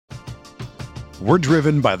We're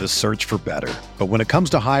driven by the search for better. But when it comes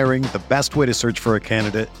to hiring, the best way to search for a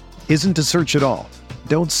candidate isn't to search at all.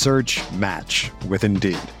 Don't search, match with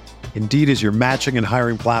Indeed. Indeed is your matching and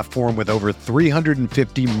hiring platform with over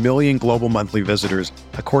 350 million global monthly visitors,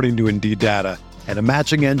 according to Indeed data, and a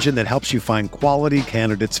matching engine that helps you find quality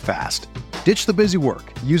candidates fast. Ditch the busy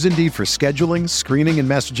work. Use Indeed for scheduling, screening, and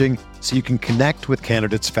messaging so you can connect with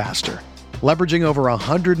candidates faster. Leveraging over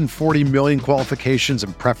 140 million qualifications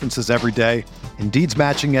and preferences every day, Indeed's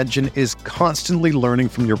matching engine is constantly learning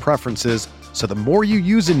from your preferences, so the more you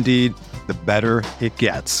use Indeed, the better it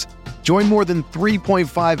gets. Join more than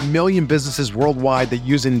 3.5 million businesses worldwide that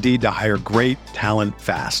use Indeed to hire great talent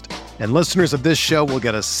fast. And listeners of this show will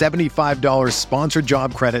get a $75 sponsored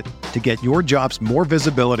job credit to get your jobs more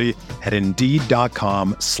visibility at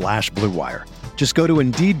Indeed.com/Blue Wire. Just go to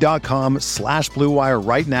Indeed.com/Blue Wire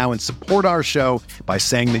right now and support our show by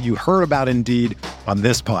saying that you heard about Indeed on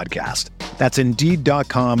this podcast. That's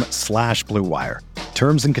Indeed.com/Blue Wire.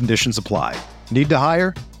 Terms and conditions apply. Need to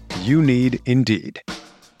hire? You need Indeed.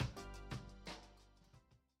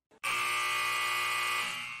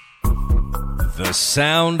 The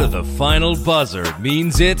sound of the final buzzer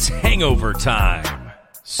means it's hangover time.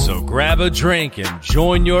 So grab a drink and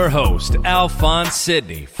join your host, Alphonse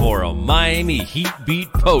Sidney, for a Miami Heat Beat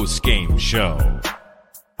postgame show.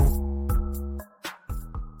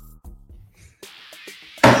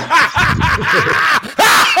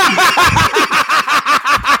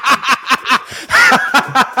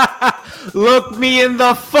 Look me in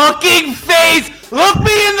the fucking face! Look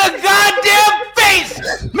me in the goddamn face!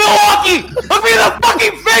 Milwaukee! Look me in the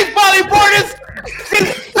fucking face, Bobby Portis!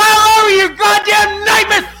 How are you, goddamn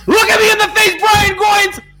nightmare? Look at me in the face, Brian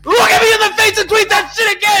Goins! Look at me in the face and tweet that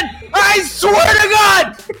shit again! I swear to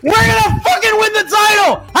God! We're gonna fucking win the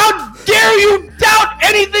title! How dare you doubt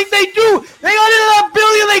anything they do? They got into that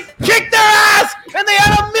billion, they kicked their ass, and they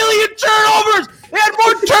had 1 million turnovers! They had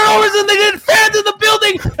more turnovers than they did fans in the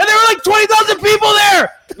building, and there were like 20,000 people there!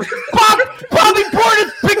 Bobby Portis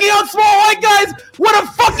picking out small white guys! What a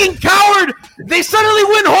fucking coward! They suddenly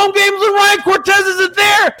win home games when Ryan Cortez isn't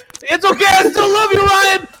there! It's okay, I still love you,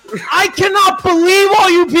 Ryan! I cannot believe all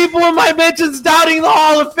you people in my mentions doubting the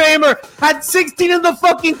Hall of Famer. Had 16 in the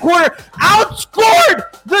fucking quarter.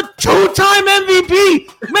 Outscored the two-time MVP.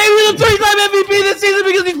 Maybe the three-time MVP this season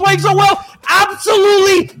because he's playing so well.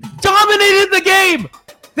 Absolutely dominated the game.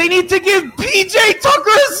 They need to give PJ Tucker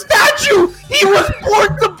a statue. He was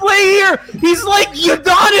born to play here. He's like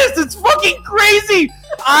Udonis. It's fucking crazy.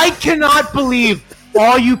 I cannot believe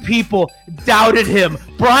all you people doubted him.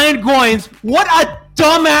 Brian Goins, what a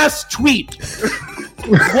dumbass tweet.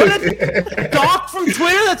 What a doc from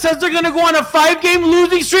Twitter that says they're going to go on a 5-game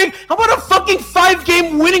losing streak. How about a fucking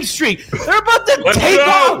 5-game winning streak? They're about to take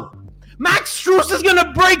off. Max Strus is going to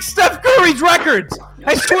break Steph Curry's records.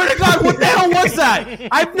 I swear to God, what the hell was that?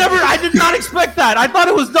 I did not expect that. I thought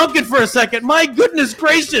it was Duncan for a second. My goodness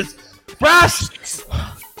gracious. Brass,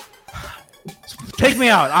 take me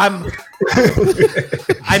out. I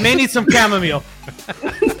may need some chamomile.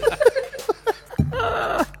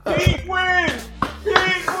 Heat win!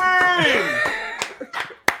 Heat win!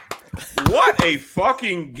 What a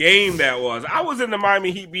fucking game that was. I was in the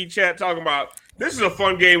Miami Heat beat chat talking about this is a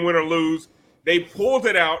fun game, win or lose. They pulled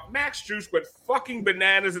it out. Max Strus went fucking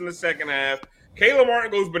bananas in the second half. Caleb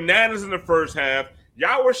Martin goes bananas in the first half.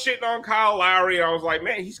 Y'all were shitting on Kyle Lowry. I was like,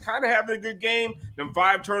 man, he's kind of having a good game. Them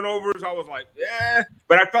 5 turnovers, I was like, yeah.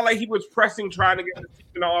 But I felt like he was pressing, trying to get the team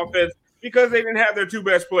in the offense because they didn't have their 2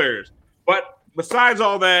 best players. But besides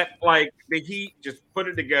all that, like, the Heat just put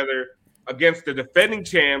it together against the defending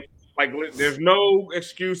champs. Like, there's no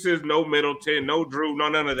excuses, no Middleton, no Drew,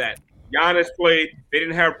 none of that. Giannis played. They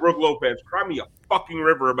didn't have Brook Lopez. Cry me a fucking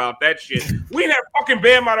river about that shit. We didn't have fucking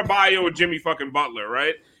Bam Adebayo and Jimmy fucking Butler,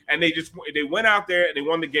 right? And they went out there and they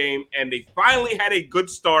won the game, and they finally had a good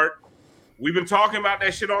start. We've been talking about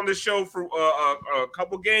that shit on this show for a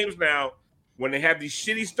couple games now. When they have these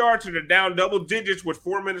shitty starts and they're down double digits with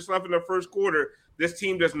 4 minutes left in the first quarter, this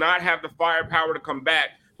team does not have the firepower to come back.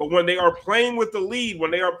 But when they are playing with the lead,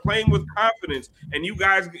 when they are playing with confidence, and you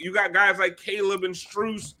got guys like Caleb and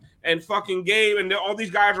Strus and fucking Gabe, and all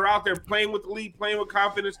these guys are out there playing with the lead, playing with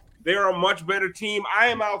confidence, they are a much better team. I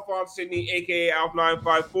am Alphonse Sidney, a.k.a.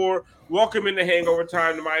 Alf954. Welcome into Hangover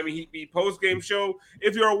Time, the Miami Heat Beat postgame show.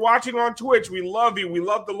 If you're watching on Twitch, we love you. We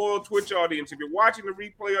love the loyal Twitch audience. If you're watching the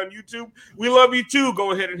replay on YouTube, we love you too.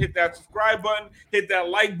 Go ahead and hit that subscribe button, hit that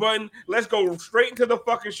like button. Let's go straight into the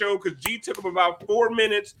fucking show because G took him about 4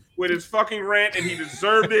 minutes with his fucking rant, and he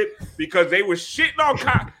deserved it because they were shitting on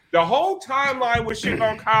Kyle. The whole timeline was shitting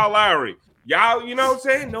on Kyle Lowry. Y'all, you know what I'm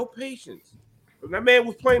saying? No patience. That man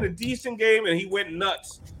was playing a decent game, and he went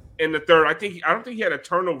nuts in the third. I don't think he had a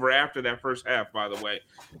turnover after that first half, by the way.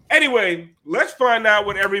 Anyway, let's find out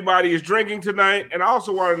what everybody is drinking tonight. And I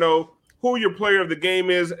also want to know who your player of the game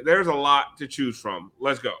is. There's a lot to choose from.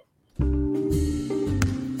 Let's go.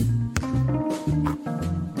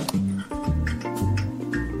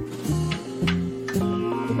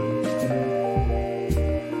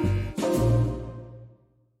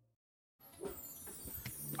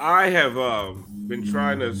 I have been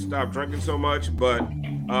trying to stop drinking so much, but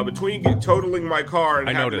between totaling my car and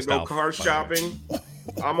having to go car shopping,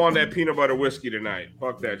 I'm on that peanut butter whiskey tonight.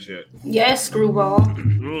 Fuck that shit. Yes, Screwball.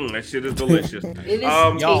 That shit is delicious. It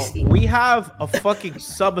is tasty. We have a fucking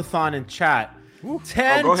subathon in chat.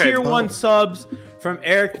 10 tier 1 subs from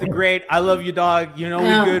Eric the Great. I love you, dog. You know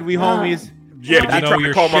we good. We homies. Yeah, you trying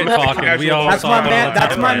to call my man.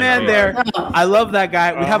 That's my man there. I love that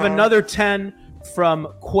guy. We have another 10 from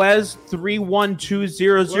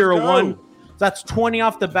Quez312001. That's 20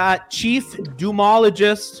 off the bat. Chief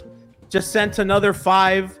Dumologist just sent another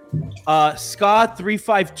 5.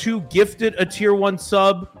 Ska352 gifted a tier 1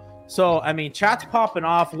 sub. So I mean, chat's popping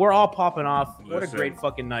off. We're all popping off. What a great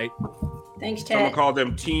fucking night. Thanks, chat. Someone called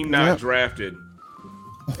them team not drafted.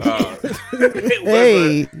 It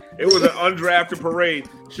was an undrafted parade.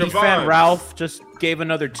 Fan Ralph just gave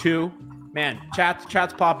another 2. Man,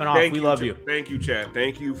 chat's popping off. We love you. Thank you, chat.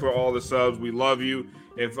 Thank you for all the subs. We love you.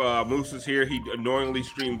 If Moose is here, he annoyingly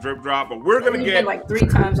streamed Drip Drop, but we're gonna get like 3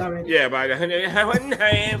 times already. Yeah, but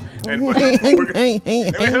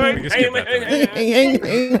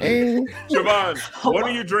Siobhan, what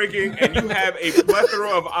are you drinking? And you have a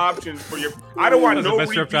plethora of options for your. I don't want no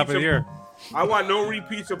repeats of the year. I want no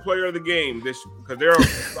repeats of player of the game. Because they're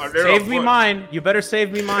save me mine. You better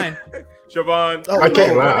save me mine. Siobhan, I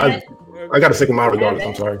can't lie. I got to stick with mine regardless.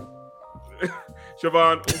 I'm sorry.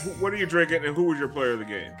 Siobhan, what are you drinking, and who was your player of the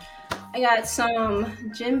game? I got some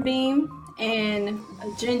Jim Beam and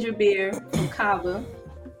a ginger beer from Kava.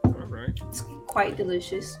 All right. It's quite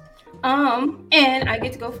delicious. And I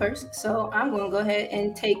get to go first, so I'm going to go ahead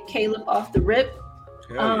and take Caleb off the rip.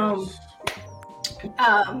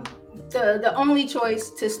 The only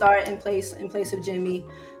choice to start in place of Jimmy.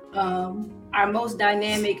 Our most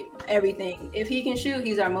dynamic everything. If he can shoot,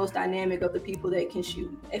 he's our most dynamic of the people that can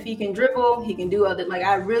shoot. If he can dribble, he can do other. Like,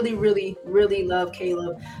 I really, really, really love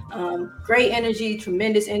Caleb. Great energy,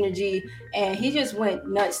 tremendous energy, and he just went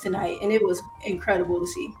nuts tonight, and it was incredible to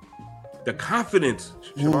see. The confidence,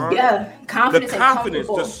 Siobhan. Yeah, confidence,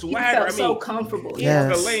 the swagger. He felt so comfortable. Yeah,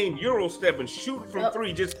 the lane, Euro step and shoot from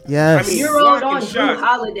 3. Just Euroed on Drew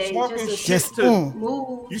Holiday. Just to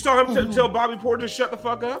move. You saw him tell Bobby Porter to shut the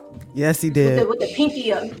fuck up. Yes, he did. With the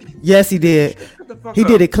pinky up. Yes, he did. He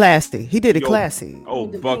did it classy. He did it classy. Oh,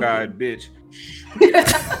 bug-eyed bitch.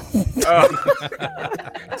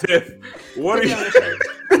 Tiff, what are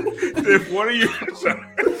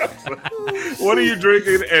you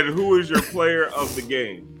drinking, and who is your player of the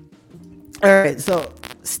game? All right, so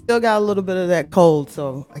still got a little bit of that cold,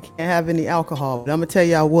 so I can't have any alcohol. But I'm gonna tell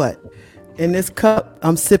y'all what. In this cup,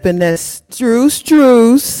 I'm sipping that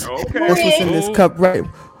Struce. Okay. That's what's in this cup, right?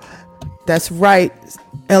 That's right.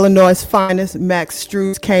 Illinois' finest, Max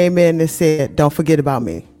Struce, came in and said, "Don't forget about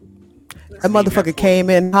me." That motherfucker came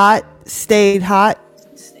in hot, stayed hot,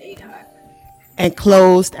 and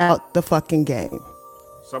closed out the fucking game.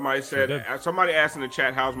 Somebody asked in the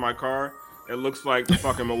chat, "How's my car?" It looks like the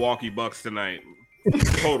fucking Milwaukee Bucks tonight.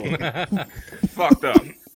 Totally fucked up.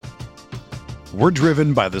 We're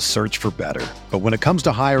driven by the search for better. But when it comes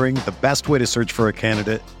to hiring, the best way to search for a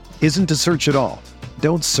candidate isn't to search at all.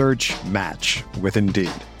 Don't search, match with Indeed.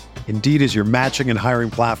 Indeed is your matching and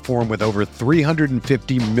hiring platform with over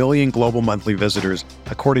 350 million global monthly visitors,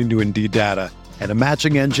 according to Indeed data, and a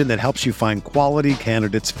matching engine that helps you find quality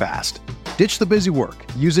candidates fast. Ditch the busy work.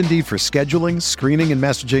 Use Indeed for scheduling, screening, and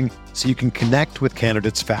messaging so you can connect with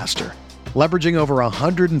candidates faster. Leveraging over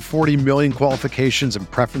 140 million qualifications and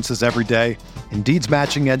preferences every day, Indeed's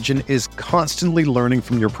matching engine is constantly learning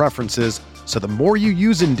from your preferences, so the more you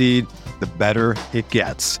use Indeed, the better it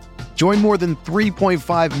gets. Join more than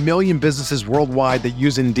 3.5 million businesses worldwide that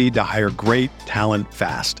use Indeed to hire great talent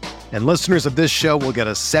fast. And listeners of this show will get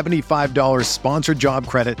a $75 sponsored job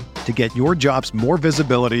credit to get your jobs more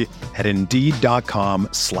visibility at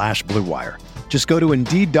Indeed.com/Blue Wire. Just go to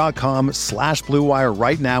Indeed.com/Blue Wire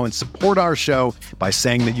right now and support our show by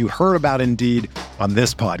saying that you heard about Indeed on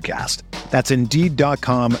this podcast. That's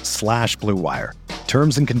Indeed.com/Blue Wire.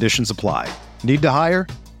 Terms and conditions apply. Need to hire?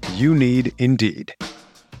 You need Indeed.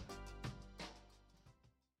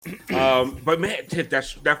 But man,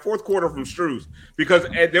 that fourth quarter from Struce, because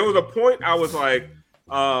there was a point I was like,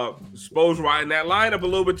 Spo's riding that lineup a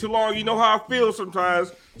little bit too long. You know how I feel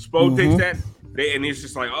sometimes. Spo thinks that, and it's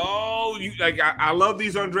just like, oh, I love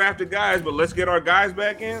these undrafted guys, but let's get our guys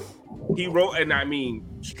back in. He wrote, and I mean,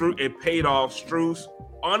 it paid off. Strus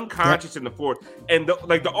unconscious in the fourth, and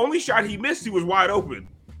the only shot he missed, he was wide open.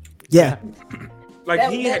 Yeah.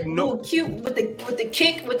 He had no cute with the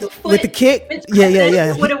kick with the foot. With the kick,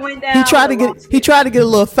 yeah. Would have went down. He tried to get a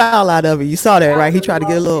little foul out of it. You saw that, right? He tried to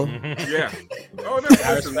get a little. Yeah. Oh,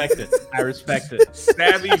 I respect it.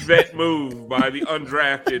 Savvy vet move by the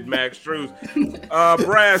undrafted Max Strus.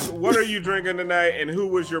 Brass, what are you drinking tonight, and who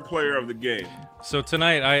was your player of the game? So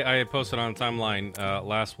tonight, I posted on timeline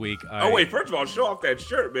last week. First of all, show off that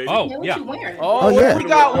shirt, baby. Oh, What yeah. you wearing? What we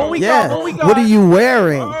got? What we got? What are you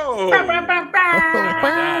wearing? Oh.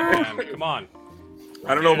 Come on.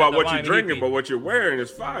 I don't know about what you're drinking, but what you're wearing is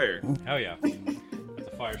fire. Hell yeah. That's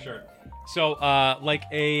a fire shirt. So, about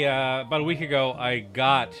a week ago, I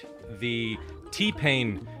got the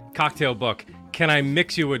T-Pain cocktail book, Can I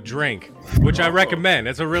Mix You a Drink? Which I recommend.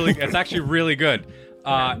 It's actually really good.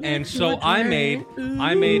 And so I made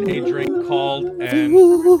a drink called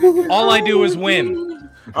All I Do Is Win.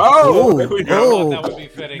 Oh, there we go. That would be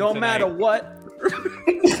fitting. No tonight. matter what.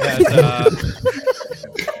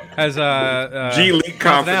 Has G League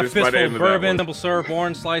confidence by the end of that bourbon, one. simple syrup,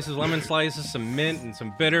 orange slices, lemon slices, some mint, and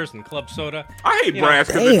some bitters, and club soda. I hate Brass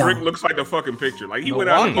because the drink looks like the fucking picture. Like he went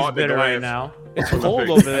out and bought the bitter glass. right now. It's cold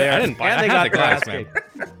over there. I didn't buy. And I they had got the glass, man.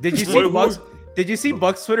 Did you see Bucks? Did you see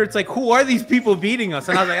Buck's Twitter? It's like, who are these people beating us?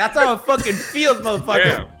 And I was like, that's how it fucking feels, motherfucker.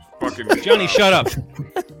 Yeah, fucking Johnny, shut up.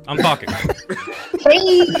 I'm talking.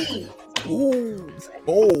 Hey.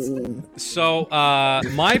 So,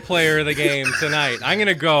 my player of the game tonight, I'm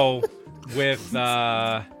gonna go with.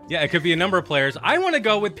 It could be a number of players. I want to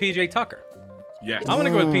go with PJ Tucker. yes. I want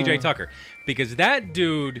to go with PJ Tucker because that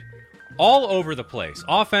dude, all over the place,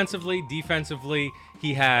 offensively, defensively.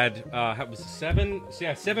 He had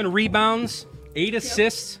seven rebounds, 8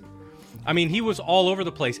 assists. I mean, he was all over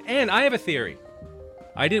the place. And I have a theory.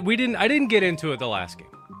 I didn't get into it the last game,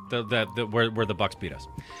 where the Bucks beat us.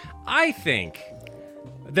 I think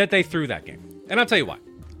that they threw that game, and I'll tell you why.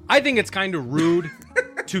 I think it's kind of rude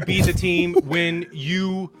to be the team when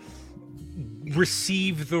you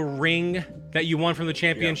receive the ring that you won from the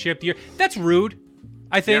championship year. That's rude.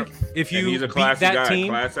 I think if you he's a beat classy that guy, team.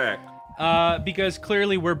 class act. Because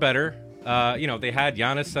clearly we're better. They had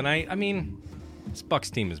Giannis tonight. I mean, this Bucks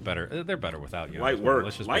team is better. They're better without Giannis. Light work.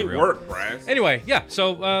 Let's just Light be real. work, Brass. Anyway, yeah.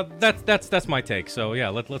 So that's my take. So yeah,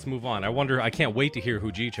 let's move on. I can't wait to hear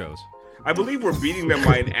who G chose. I believe we're beating them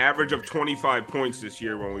by an average of 25 points this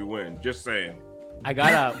year when we win. Just saying. We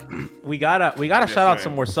gotta shout out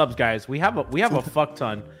some more subs, guys. We have a fuck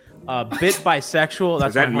ton. Bit bisexual.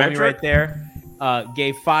 That's that my homie metric? right there.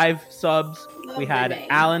 Gave 5 subs. We had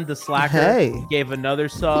Alan the Slacker gave another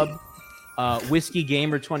sub. Whiskey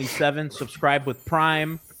Gamer 27 subscribe with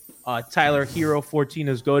Prime. Tyler Hero 14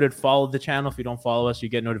 is goated. Follow the channel. If you don't follow us, you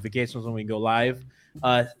get notifications when we go live.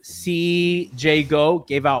 CJ Go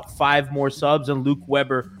gave out 5 more subs, and Luke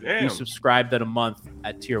Weber you subscribed at a month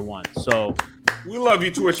at tier 1. So we love you,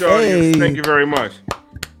 Twitch audience. Thank you very much.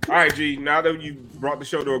 All right, G. Now that you brought the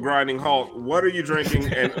show to a grinding halt, what are you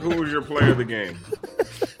drinking, and who was your player of the game?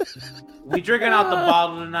 We drinking out the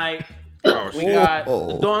bottle tonight. We got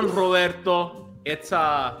Don Roberto. It's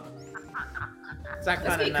that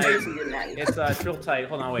kind of nice. It's real tight.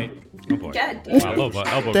 Hold on, wait. Oh boy. God damn. Wow,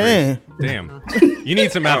 elbow Damn. grease. Damn. You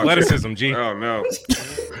need some athleticism, G. Oh no.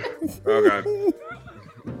 Oh god.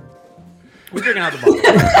 We're drinking out the bottle.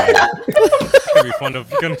 It's gonna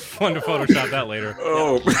be fun to Photoshop that later.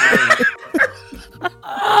 Oh.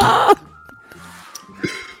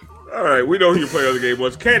 All right, we know who your player of the game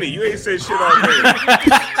was. Kenny, you ain't said shit all day.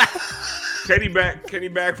 Kenny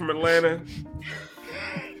back from Atlanta.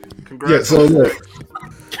 Congrats. Yeah, so look.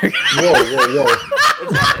 Whoa.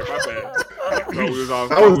 My bad.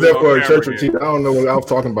 I was there for a church retreat. I don't know what I was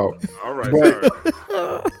talking about. All right,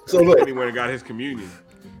 But- So look, Kenny went and got his communion.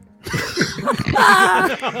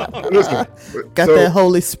 listen. Got so, that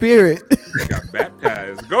Holy Spirit. Got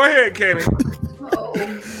baptized. Go ahead, Kenny.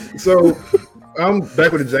 So I'm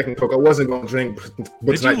back with the Jack and Coke. I wasn't gonna drink.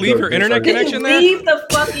 But Did you leave your internet connection there? Leave the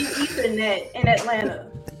fucking Ethernet in Atlanta.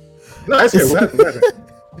 No, it's okay. What happened?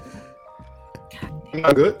 I'm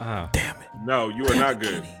not good. Oh, No, you are not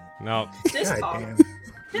good. no. Just God talk. damn.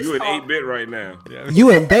 You an 8-bit right now.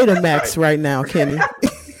 You in Betamax right now, Kenny.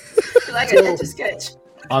 Like a sketch.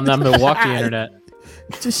 On the Milwaukee internet.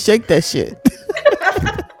 Just shake that shit.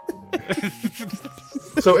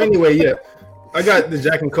 So anyway, yeah, I got the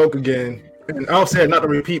Jack and Coke again, and I'll say not to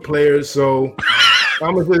repeat players. So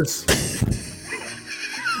I'm gonna just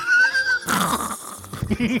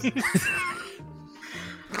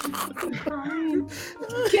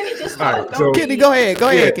Kenny, just All right, so Kenny, go ahead,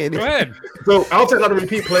 Kenny. Go ahead. So I'll take out the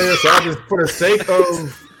repeat players. So I'll just, for the sake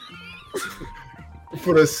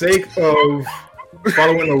of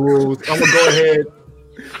following the rules, I'm gonna go ahead.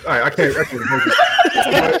 All right, I can't.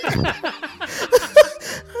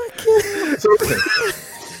 So listen,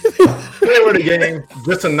 player of the game,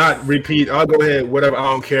 just to not repeat, I'll go ahead. Whatever, I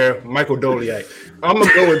don't care. Michael Doliak. I'm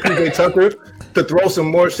gonna go with PJ Tucker to throw some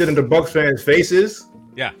more shit into Bucks fans' faces.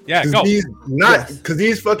 Yeah, go. Because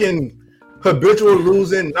these fucking habitual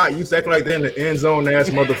losing, not used to acting like they're in the end zone ass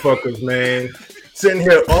motherfuckers, man. Sitting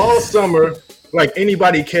here all summer like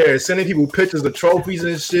anybody cares, sending people pictures of trophies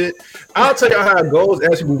and shit. I'll tell you how it goes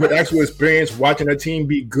as people with actual experience watching their team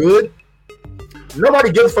be good.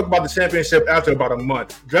 Nobody gives a fuck about the championship after about a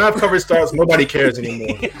month. Draft coverage starts, nobody cares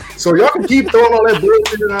anymore. So y'all can keep throwing all that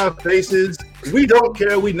bullshit in our faces. We don't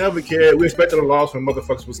care, we never cared. We expected a loss when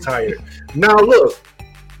motherfuckers was tired. Now look,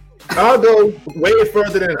 I'll go way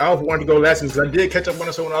further than Alpha wanted to go last season because I did catch up on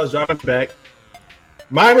it when I was driving back.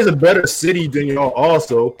 Miami's a better city than y'all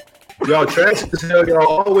also. Y'all trash as hell, y'all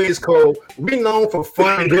always cold. We known for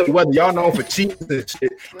fun and good weather. Y'all known for cheats and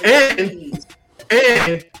shit.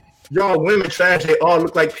 And y'all women trash, they all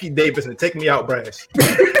look like Pete Davidson. Take me out, Brash.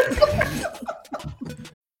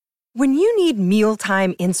 When you need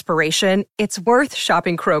mealtime inspiration, it's worth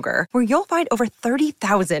shopping Kroger, where you'll find over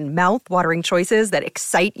 30,000 mouth-watering choices that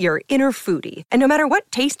excite your inner foodie. And no matter what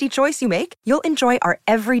tasty choice you make, you'll enjoy our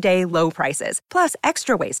everyday low prices, plus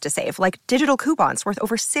extra ways to save, like digital coupons worth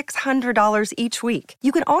over $600 each week.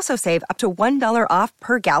 You can also save up to $1 off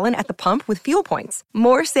per gallon at the pump with fuel points.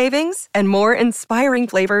 More savings and more inspiring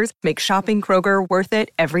flavors make shopping Kroger worth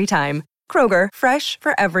it every time. Kroger, fresh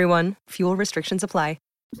for everyone. Fuel restrictions apply.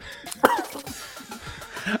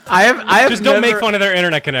 I have Just don't make fun of their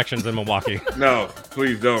internet connections in Milwaukee. No,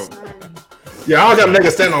 please don't. Yeah, I don't gotta make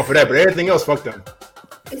a stand on for that, but everything else, fuck them.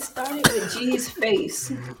 It started with G's face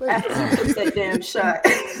after he took that damn shot.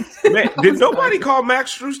 Man, did nobody call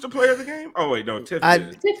Max Strus the player of the game? Oh wait, no, Tiff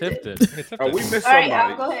did. Tiff did. Oh, we missed All right,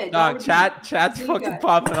 somebody. Al, go ahead. Chat's fucking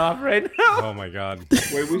popping off right now. Oh my god.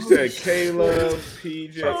 Wait, we said Caleb,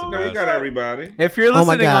 PJ. No, we got everybody. If you're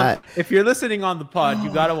listening, God. if you're listening on the pod,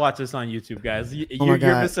 you gotta watch us on YouTube, guys. You're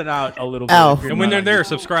missing out a little bit. Al. And when they're there,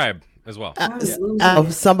 subscribe as well.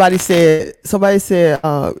 Somebody said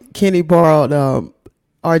Kenny borrowed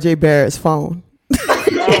RJ Barrett's phone.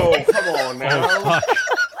 Oh, come on now.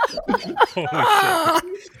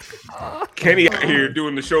 Kenny out here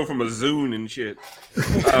doing the show from a Zune and shit.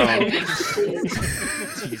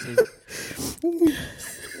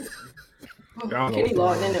 Kenny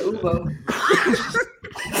logged into Ubo.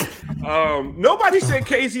 Nobody said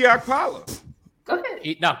KZ Okpala. Go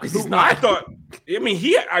ahead. No, because he's not. I thought. I mean,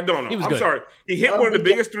 I don't know. I'm good. sorry. He hit one of the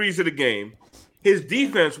biggest threes of the game. His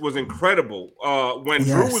defense was incredible. When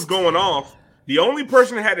Drew was going off, the only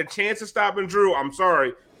person that had a chance of stopping Drew, I'm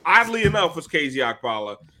sorry, oddly enough, was KZ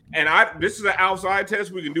Okpala. And this is an outside test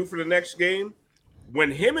we can do for the next game. When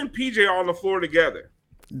him and PJ are on the floor together,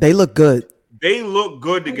 they look good. They look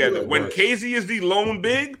good together. When KZ is the lone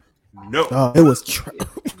big, no. It was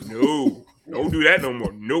no. Don't do that no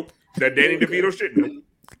more. Nope. That Danny DeVito shit. Nope.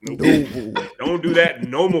 Don't do that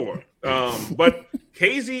no more. But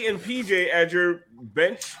KZ and PJ as your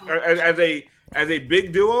bench as a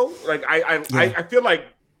big duo, like I feel like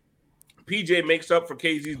PJ makes up for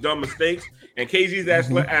KZ's dumb mistakes, and KZ's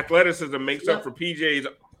athleticism makes up for PJ's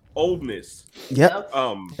oldness. Yep.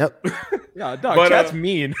 Yeah, dog, that's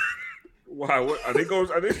mean. Why? What are they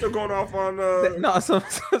still going off on? No,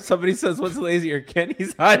 somebody says what's lazier,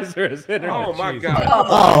 Kenny's eyes or his internet? Oh my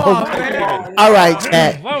god! All right,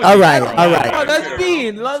 Chad. All right. Oh, that's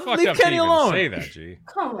mean. Leave Kenny alone. Say that, G.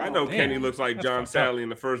 I know Kenny looks like John Sally in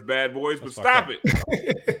the first Bad Boys, but stop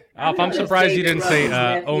it. Alf, I'm surprised you didn't say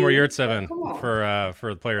Omer Yurtseven for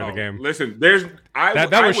the player of the game. Listen,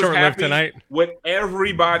 that was short-lived tonight. With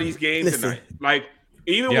everybody's game tonight, like.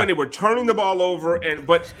 Even when they were turning the ball over,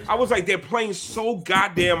 but I was like, they're playing so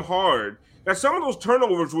goddamn hard. Now, some of those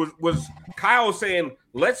turnovers was Kyle saying,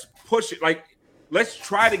 let's push it. Like, let's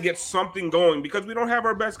try to get something going because we don't have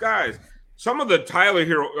our best guys. Some of the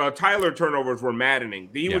Tyler turnovers were maddening.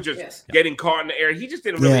 He was just getting caught in the air. He just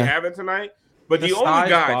didn't really have it tonight. But the only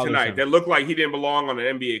guy tonight that looked like he didn't belong on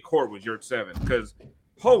an NBA court was Yurtseven because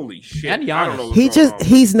holy shit. And I don't know what's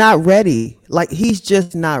he's not ready. Like, he's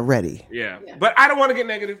just not ready. Yeah. But I don't want to get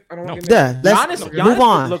negative. I don't want to get negative. Let's Giannis move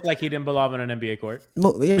on. looked like he didn't belong on an NBA court.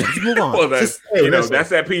 Let's move on. Well, that's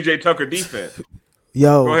that PJ Tucker defense.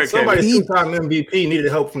 Yo, go ahead, somebody two-time MVP needed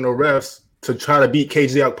help from the refs to try to beat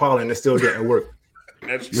KZ Okpala, and it still didn't work.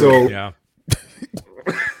 That's true. So, yeah.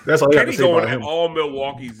 That's all you got to Kenny say about going at him. all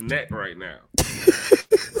Milwaukee's neck right now.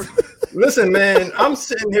 Listen, man, I'm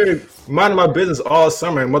sitting here minding my business all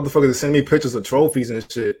summer, and motherfuckers send me pictures of trophies and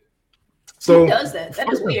shit. So Who does that?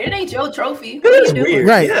 That is weird. It ain't your trophy. What it are is you doing? weird,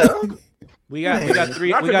 Right. yeah. We got three.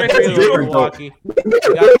 Not We to got mention three it's in different, Milwaukee.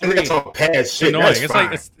 That's all past shit. Annoying. That's It's fine.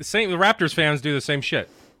 like it's the same. The Raptors fans do the same shit.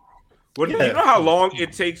 Well, Yeah. you know how long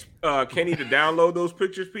it takes Kenny to download those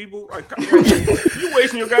pictures, people? Like, you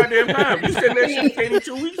wasting your goddamn time. You said that shit to Kenny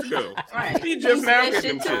 2 weeks ago. Right. He just now that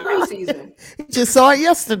getting shit them to shit. preseason. Just saw it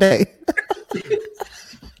yesterday.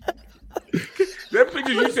 That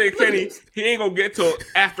picture you say, Kenny, he ain't gonna get till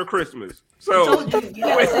after Christmas. I So told you, you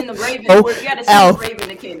gotta send the Raven. Oh, You gotta Al. send the Raven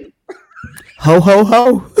to Kenny. Ho ho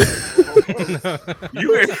ho.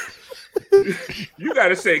 you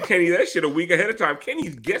gotta say, Kenny, that shit a week ahead of time.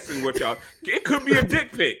 Kenny's guessing what y'all. It could be a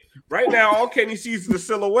dick pic. Right now, all Kenny sees is the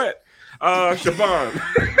silhouette. Siobhan.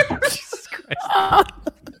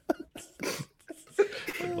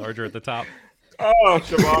 Larger at the top. Oh,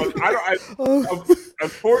 Siobhan.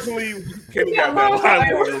 Unfortunately, Kenny got that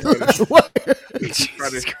line.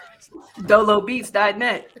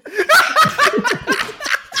 DoloBeats.net.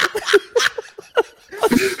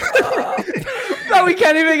 No, we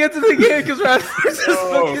can't even get to the game because we're just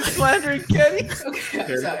fucking slandering Kenny.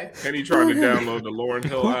 Okay, sorry. Kenny trying to download the Lauryn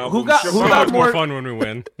Hill album. who got So much more more- fun when we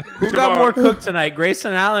win. Who got more cooked tonight,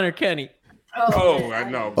 Grayson Allen or Kenny? Oh, I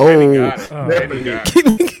know. Oh. Kenny got it. Kenny got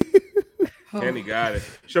it. Kenny got it.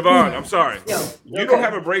 Siobhan, I'm sorry. You don't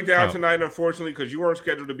have a breakdown tonight, unfortunately, because you weren't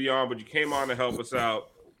scheduled to be on, but you came on to help us out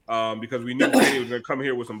because we knew Kenny was going to come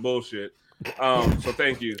here with some bullshit. So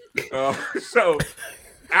thank you. So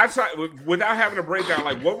outside, without having a breakdown,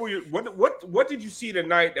 like what did you see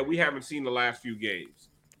tonight that we haven't seen the last few games?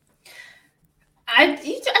 I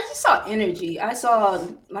just saw energy. I saw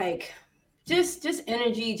like just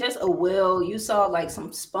energy, just a will. You saw like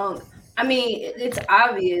some spunk. I mean, it's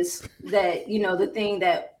obvious that the thing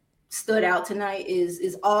that stood out tonight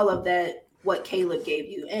is all of that what Caleb gave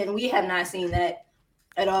you, and we have not seen that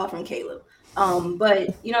at all from Caleb.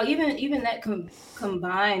 But even that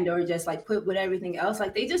combined or just like put with everything else,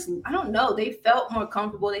 like I don't know, they felt more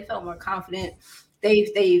comfortable, they felt more confident,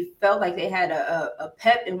 they felt like they had a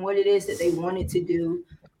pep in what it is that they wanted to do.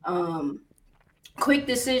 Quick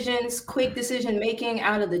decision making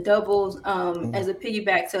out of the doubles, as a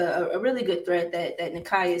piggyback to a really good thread that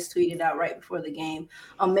Nikias tweeted out right before the game.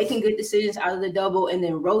 Making good decisions out of the double and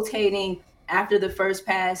then rotating after the first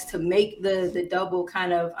pass to make the double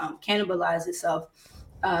kind of cannibalize itself.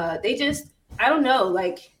 I don't know,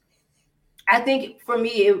 like I think for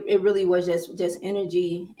me it really was just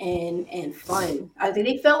energy and fun. I think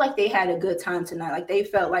they felt like they had a good time tonight. Like they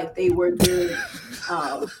felt like they were good.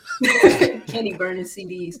 Kenny burning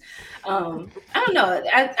CDs. I don't know.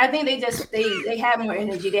 I think they had more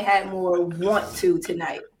energy. They had more want to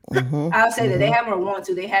tonight. I'll say that they had more want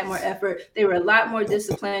to. They had more effort. They were a lot more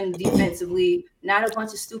disciplined defensively. Not a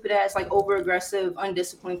bunch of stupid ass like over aggressive,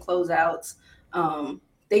 undisciplined closeouts.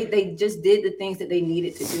 They just did the things that they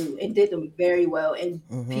needed to do and did them very well. And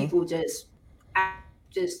people just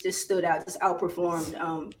stood out, just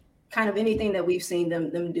outperformed kind of anything that we've seen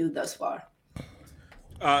them do thus far.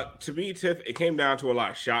 To me, Tiff, it came down to a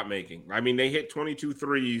lot of shot making. I mean, they hit 22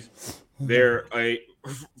 threes.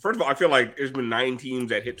 First of all, I feel like there's been 9 teams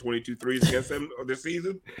that hit 22 threes against them this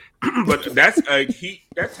season, but that's a Heat.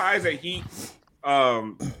 That ties a Heat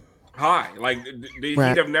high. Like the Heat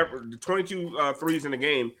have never 22 threes in a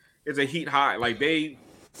game is a Heat high. Like they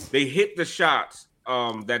hit the shots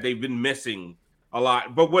that they've been missing a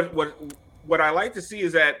lot. But what I like to see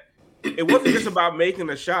is that it wasn't just about making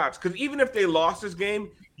the shots, because even if they lost this game,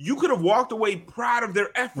 you could have walked away proud of their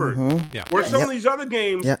effort. Where some of these other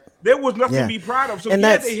games, there was nothing to be proud of. So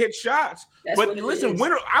they hit shots. But listen,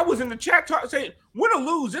 I was in the chat saying, win or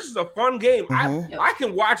lose, this is a fun game. I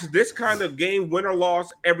can watch this kind of game, win or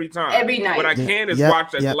loss, every time. Every night. What I can is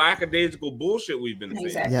watch that lackadaisical bullshit we've been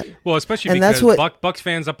seeing. Well, especially because Bucks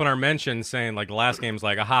fans up in our mentions saying like the last game's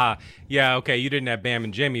like, aha, yeah, okay, you didn't have Bam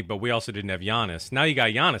and Jimmy, but we also didn't have Giannis. Now you got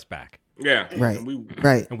Giannis back. Yeah.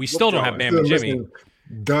 And we still don't have Bam and Jimmy.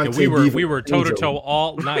 And we were toe to toe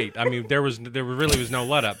all night. I mean, there really was no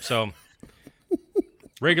let up. So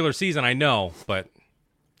regular season, I know, but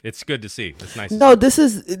it's good to see. It's nice. No, this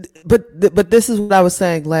is, but this is what I was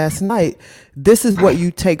saying last night. This is what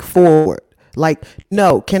you take forward. Like,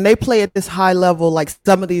 no, can they play at this high level like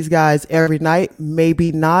some of these guys every night?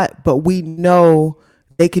 Maybe not, but we know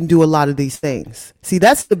they can do a lot of these things. See,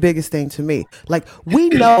 that's the biggest thing to me. Like, we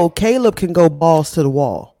know Caleb can go balls to the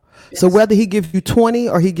wall. So whether he gives you 20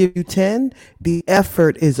 or he gives you 10, the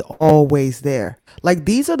effort is always there. Like,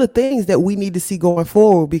 these are the things that we need to see going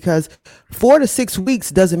forward, because 4 to 6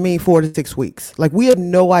 weeks doesn't mean 4 to 6 weeks. Like, we have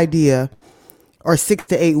no idea, or 6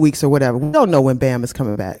 to 8 weeks or whatever. We don't know when Bam is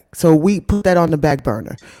coming back. So we put that on the back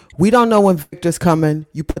burner. We don't know when Victor's coming.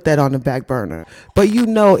 You put that on the back burner. But you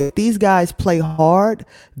know, if these guys play hard,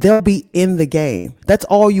 they'll be in the game. That's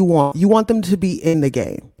all you want. You want them to be in the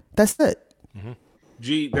game. That's it. Mm-hmm.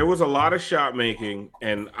 Gee, there was a lot of shot making,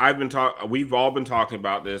 and we've all been talking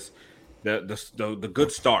about this, the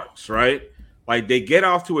good starts, right? Like, they get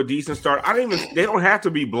off to a decent start. They don't have to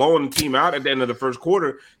be blowing the team out at the end of the first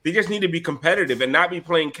quarter. They just need to be competitive and not be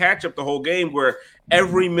playing catch up the whole game, where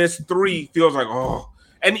every missed three feels like, oh.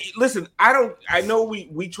 And listen, I know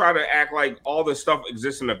we try to act like all this stuff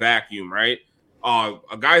exists in a vacuum, right?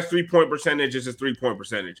 A guy's 3-point percentage is his 3-point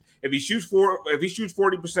percentage. If he shoots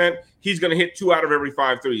 40%, he's going to hit 2 out of every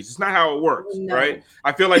 5 threes. It's not how it works, right?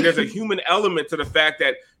 I feel like there's a human element to the fact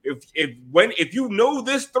that if you know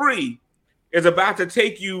this three is about to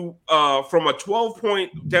take you from a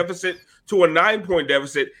 12-point deficit to a 9-point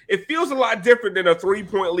deficit, it feels a lot different than a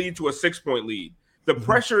 3-point lead to a 6-point lead. The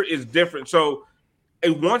pressure is different. So,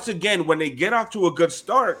 once again, when they get off to a good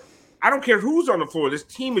start, I don't care who's on the floor. This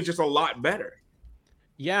team is just a lot better.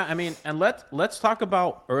 Yeah, I mean, and let's talk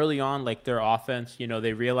about early on, like, their offense. You know,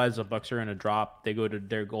 they realize the Bucks are going to drop. They go to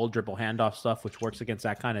their gold dribble handoff stuff, which works against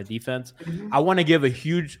that kind of defense. I want to give a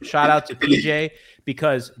huge shout out to PJ,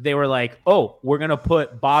 because they were like, oh, we're going to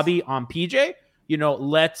put Bobby on PJ. You know,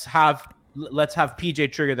 let's have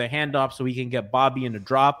PJ trigger the handoff so we can get Bobby in the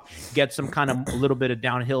drop, get some kind of a little bit of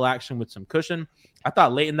downhill action with some cushion. I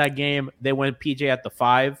thought late in that game, they went PJ at the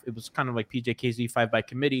 5. It was kind of like PJ KZ 5 by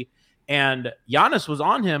committee. And Giannis was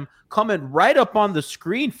on him, coming right up on the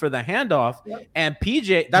screen for the handoff. Yep. And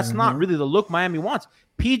PJ, that's not really the look Miami wants.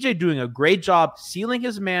 PJ doing a great job sealing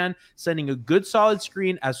his man, sending a good solid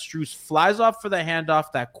screen as Strus flies off for the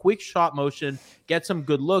handoff, that quick shot motion, get some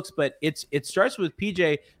good looks. But it starts with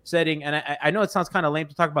PJ setting, and I know it sounds kind of lame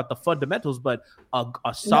to talk about the fundamentals, but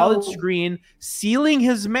a solid screen, sealing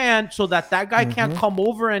his man so that guy can't come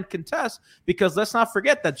over and contest, because let's not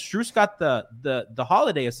forget that Strus got the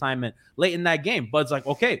holiday assignment late in that game. Bud's like,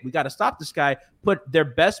 okay, we got to stop this guy, put their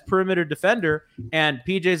best perimeter defender, and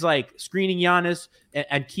PJ's like screening Giannis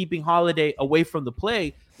and keeping Holiday away from the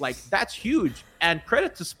play. Like, that's huge. And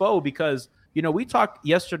credit to Spo, because, you know, we talked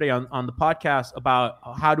yesterday on the podcast about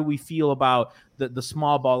how do we feel about the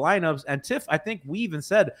small ball lineups. And Tiff, I think we even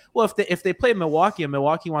said, well, if they play Milwaukee and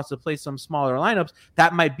Milwaukee wants to play some smaller lineups,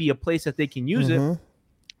 that might be a place that they can use it.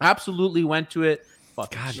 Absolutely went to it. God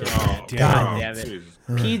damn it.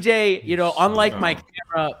 PJ, you know, unlike my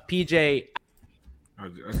camera, PJ. I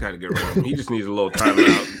just got to get rid of him. He just needs a little time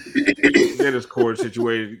out. Get his cord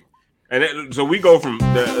situated. And so we go from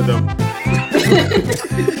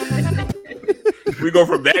we go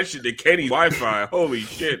from that shit to Kenny's Wi-Fi. Holy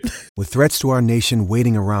shit. With threats to our nation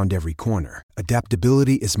waiting around every corner,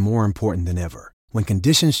 adaptability is more important than ever. When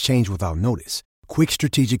conditions change without notice, quick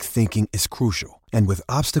strategic thinking is crucial. And with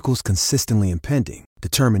obstacles consistently impending,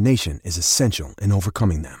 determination is essential in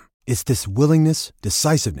overcoming them. It's this willingness,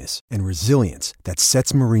 decisiveness, and resilience that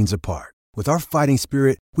sets Marines apart. With our fighting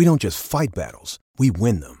spirit, we don't just fight battles, we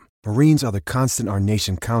win them. Marines are the constant our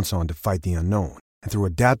nation counts on to fight the unknown. And through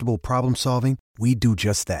adaptable problem solving, we do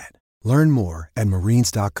just that. Learn more at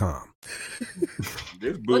Marines.com.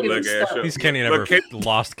 This bootleg ass show. These Kenny never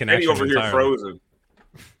lost connection. Kenny over here frozen.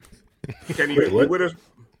 Kenny, you with us?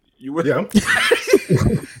 You with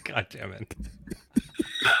us? God damn it.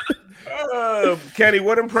 Kenny,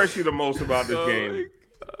 what impressed you the most about this game?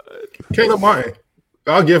 Caleb Martin.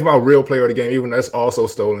 I'll give my real player of the game, even that's also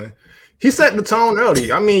stolen. He set the tone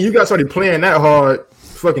early. I mean, you guys started playing that hard,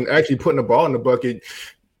 fucking actually putting the ball in the bucket.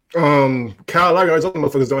 Kyle Lowry, those other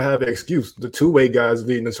motherfuckers don't have an excuse. The two-way guys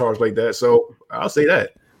leading the charge like that. So I'll say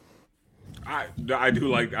that. I do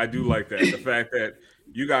like that. The fact that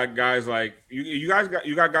you got guys like you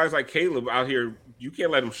got guys like Caleb out here. You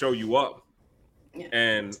can't let him show you up.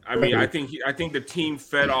 And I mean, I think the team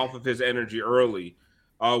fed off of his energy early,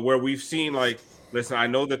 where we've seen, like, listen, I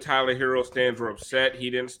know the Tyler Hero stands were upset he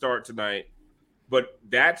didn't start tonight, but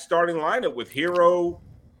that starting lineup with Hero,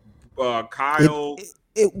 Kyle,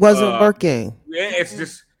 it wasn't working. Yeah, it's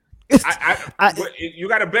just you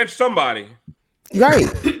got to bench somebody,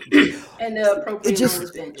 right? And the appropriate on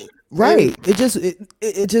his bench, right?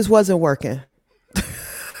 It just wasn't working.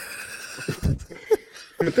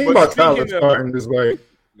 The thing about Tyler starting is, like,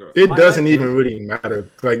 it doesn't even really matter.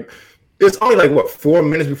 Like, it's only like 4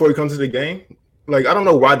 minutes before he comes to the game. Like, I don't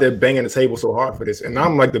know why they're banging the table so hard for this. And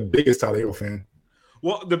I'm like the biggest Tyler Hero fan.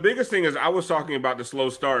 Well, the biggest thing is I was talking about the slow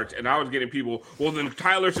starts, and I was getting people, well, then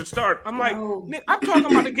Tyler should start. I'm like, Nick, I'm talking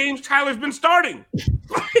about the games Tyler's been starting.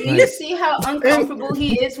 You see how uncomfortable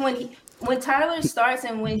he is when Tyler starts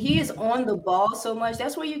and when he is on the ball so much.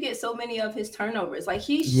 That's where you get so many of his turnovers. Like,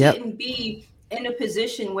 he shouldn't be in a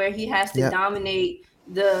position where he has to dominate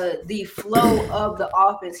the flow of the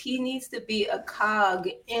offense. He needs to be a cog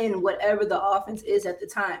in whatever the offense is at the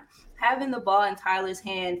time. Having the ball in Tyler's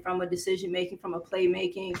hand from a decision making, from a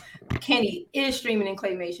playmaking, Kenny is streaming in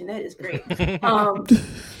claymation. That is great.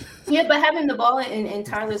 But having the ball in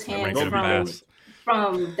Tyler's hands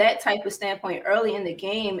from that type of standpoint early in the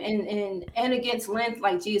game and against length,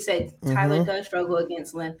 like Gia said, Tyler does struggle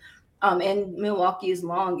against length. And Milwaukee is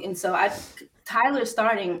long, and so Tyler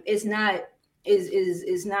starting is not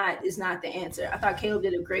the answer. I thought Caleb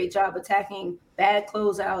did a great job attacking bad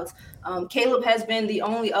closeouts. Caleb has been the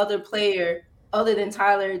only other player other than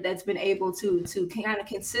Tyler that's been able to kind of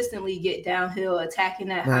consistently get downhill, attacking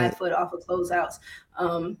that high foot off of closeouts.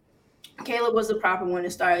 Caleb was the proper one to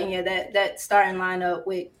start, and that starting lineup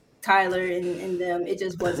with Tyler and them, it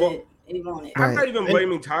just wasn't. I'm not even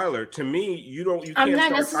blaming Tyler. To me, you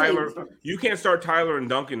can't start Tyler. You can't start Tyler and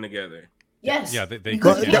Duncan together. Yes. Yeah, they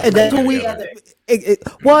that's what we.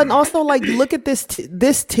 Well, and also, like, look at this.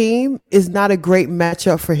 This team is not a great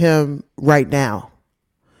matchup for him right now.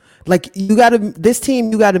 Like, you got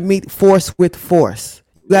to meet force with force.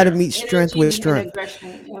 You got to meet strength with strength.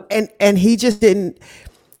 And he just didn't.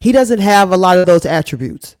 He doesn't have a lot of those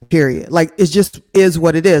attributes, period. Like, it just is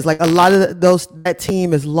what it is. Like, a lot of that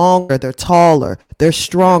team is longer, they're taller, they're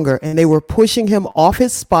stronger, and they were pushing him off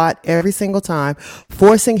his spot every single time,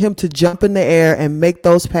 forcing him to jump in the air and make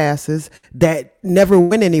those passes that never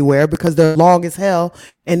went anywhere because they're long as hell,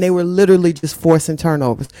 and they were literally just forcing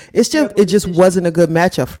turnovers. It just wasn't a good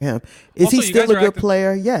matchup for him. Is Also, he still a good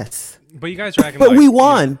player? Yes. But you guys are acting we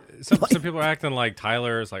won. Some people are acting like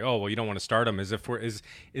Tyler is like, oh, well, you don't want to start him, as if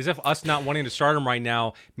us not wanting to start him right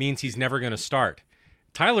now means he's never going to start.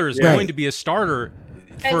 Tyler is going to be a starter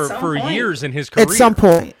for years in his career. At some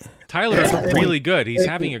point. Tyler is really good. He's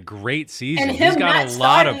having a great season. He's got a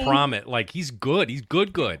lot of promise. Like, he's good. He's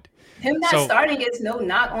good. Him not starting is no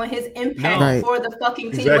knock on his impact for the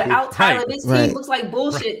fucking team. Without Tyler, this team looks like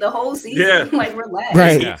bullshit the whole season. Yeah. Like, relax.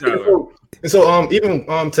 Right. Yeah. And so even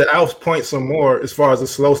to Alf's point some more, as far as the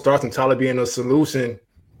slow starts and Tyler being a solution,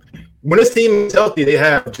 when this team is healthy, they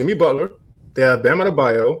have Jimmy Butler, they have Bam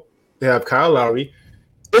Adebayo, they have Kyle Lowry.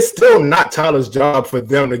 It's still not Tyler's job for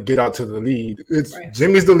them to get out to the lead. It's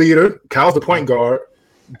Jimmy's the leader, Kyle's the point guard,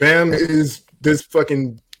 Bam is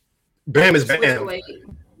Bam.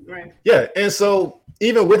 Right. Yeah, and so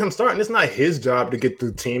even with him starting, it's not his job to get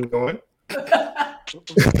the team going.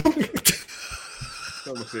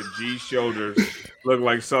 Someone said G's shoulders look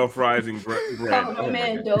like self-rising bread. Oh,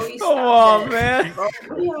 man, Doey, come on, man.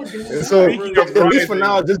 And so at least for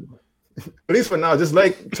now, just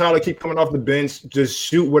let Tyler keep coming off the bench, just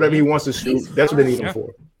shoot whatever he wants to shoot. That's what they need him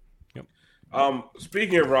for. Yep.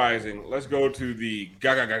 Speaking of rising, let's go to the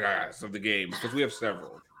gagas of the game because we have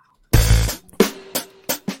several.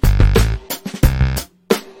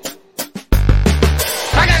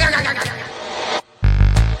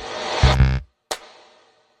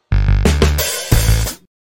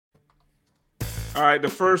 All right, the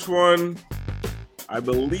first one, I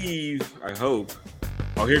hope.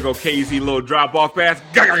 Oh, here go KZ, little drop off pass.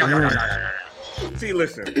 See,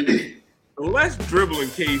 listen, the less dribbling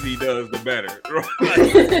KZ does, the better.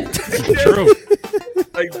 True.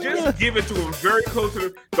 Like, just give it to him very close to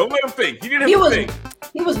the. Don't let him think. He didn't have to think.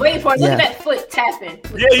 He was waiting for it. Look at that foot tapping.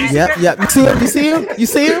 Yeah. You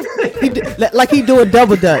see him? He doing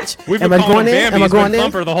double dutch. Am I going in? Am I going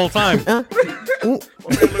in? The whole time. Well,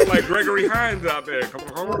 they look like Gregory Hines out there. Come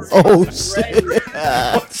on. Oh, shit.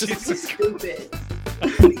 Jesus. Stupid.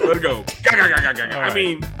 Let's go. I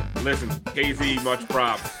mean, listen, KZ, much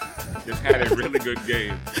props. Just had a really good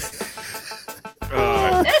game.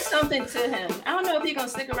 There's something to him. I don't know if he's going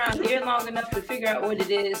to stick around here long enough to figure out what it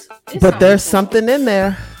is. But there's something in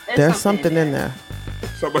there. There's something in there.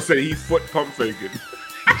 Somebody said he's foot pump faking.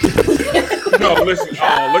 No, listen.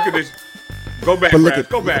 Oh, look at this. Go back, Brad.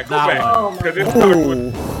 Go back. Because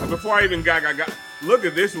it's before I even got. Look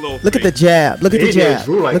at this little. Look at the jab. Look at the jab.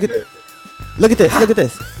 Look at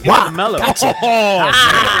this. Wow, Mello. Hit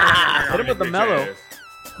him with the Mello.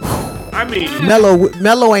 I mean,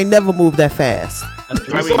 Mello ain't never moved that fast. I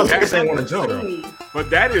mean, that's ain't want to jump. But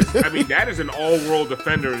that is an all-world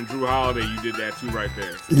defender in Drew Holiday. You did that too, right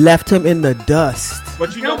there. Left him in the dust.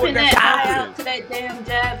 But you know what? That's confidence. To that damn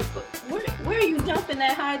jab. Where are you jumping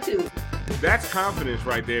that high to? That's confidence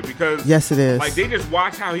right there because yes, it is. Like they just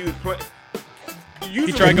watch how he was playing.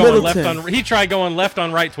 He tried going left on. He tried going left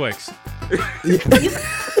on right Twix. What's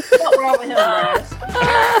wrong with him, guys?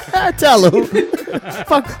 Tell him.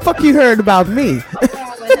 fuck you heard about me. What's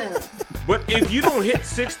wrong with him? But if you don't hit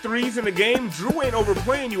 6 threes in the game, Drew ain't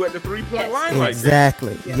overplaying you at the 3-point line like that.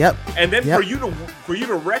 Exactly. Yep. And then for you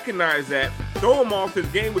to recognize that, throw him off his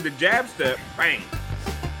game with the jab step, bang.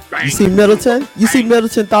 Bang. You see Middleton? You see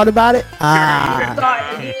Middleton thought about it?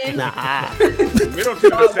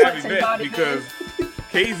 Middleton was a savvy bet because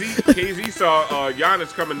KZ saw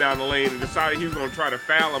Giannis coming down the lane and decided he was going to try to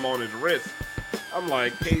foul him on his wrist. I'm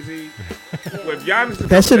like, KZ, with Giannis,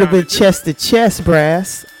 that should have been chest to chest,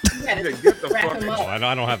 Brass. Get the fuck out. I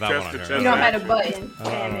don't have that one on here. You don't have a button. I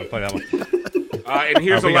don't know, play that one. And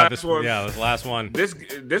here's the last one. Yeah, this last one.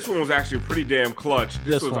 This one was actually pretty damn clutch.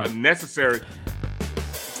 This was unnecessary.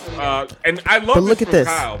 And I love this from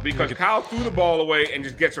Kyle because Kyle threw the ball away and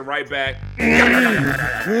just gets it right back.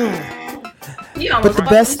 But the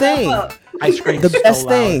best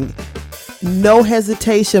thing, no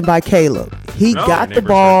hesitation by Caleb. He got the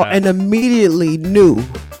ball and immediately knew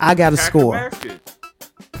I got to score.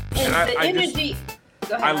 And the energy.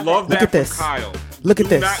 I love that from Kyle. Look at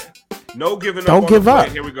this. No giving up. Don't give up.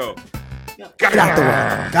 Here we go. Get out the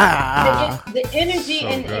way. The energy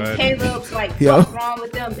in Caleb's like what's wrong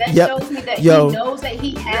with them. That shows me that he knows that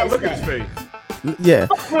he has look that. At his face. Yeah.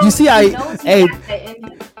 You see how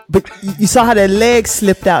but you saw how that leg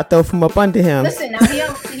slipped out though from up under him. Listen, now he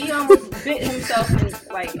almost bit himself and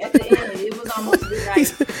like at the end it was almost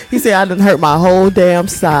like he said I done hurt my whole damn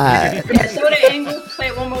side. Yeah, show the angle, play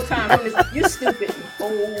it one more time. You stupid.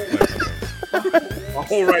 My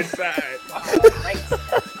whole right side.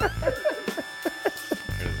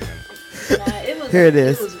 Here it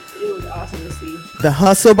is. It was awesome to see. The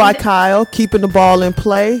hustle by Kyle, keeping the ball in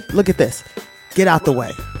play. Look at this. Get out the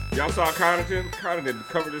way. Y'all saw Connaughton? Connaughton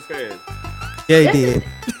covered his head. Yeah, he did.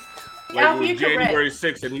 Like it was January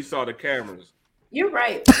 6th and he saw the cameras. You're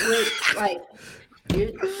right. Oh my God.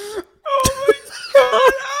 Jesus.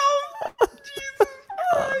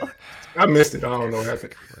 I missed it. I don't know what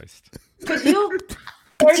happened. Because you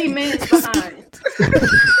 30 minutes behind.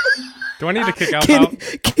 Do I need to kick out?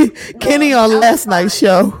 Kenny on last night's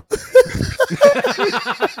show.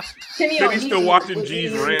 Kenny's still watching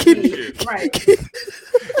G's rant and shit. Right.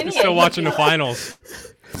 He's still watching the finals.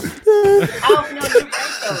 I don't know. You're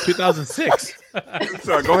right, though. 2006.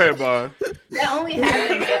 Sorry, go ahead, Bob.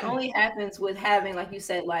 That only happens with having, like you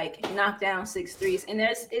said, like knock down 6 threes. And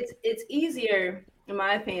it's easier, in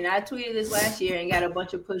my opinion. I tweeted this last year and got a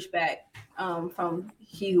bunch of pushback from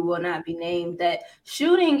he who will not be named, that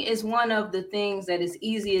shooting is one of the things that is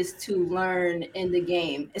easiest to learn in the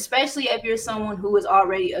game, especially if you're someone who is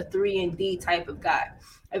already a 3-and-D type of guy.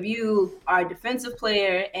 If you are a defensive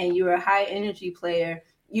player and you're a high energy player,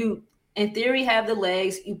 you in theory have the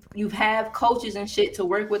legs, you have coaches and shit to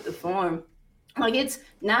work with the form. Like, it's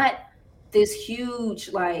not this huge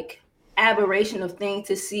like aberration of thing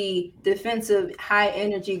to see defensive high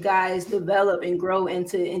energy guys develop and grow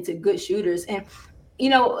into good shooters. And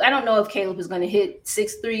I don't know if Caleb is going to hit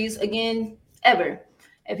 6 threes again ever,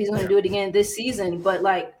 if he's going to do it again this season, but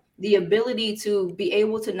like the ability to be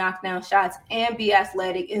able to knock down shots and be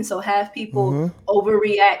athletic and so have people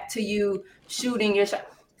overreact to you shooting your shot.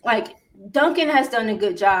 Like, Duncan has done a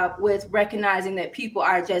good job with recognizing that people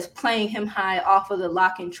are just playing him high off of the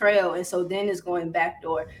lock and trail, and so then is going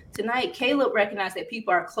backdoor. Tonight, Caleb recognized that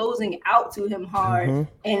people are closing out to him hard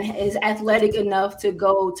and is athletic enough to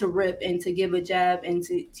go to rip and to give a jab and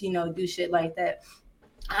to do shit like that.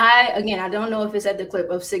 I don't know if it's at the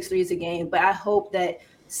clip of 6 threes a game, but I hope that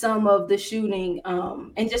some of the shooting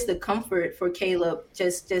and just the comfort for Caleb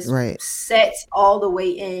just sets all the way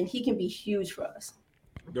in. He can be huge for us.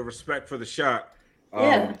 The respect for the shot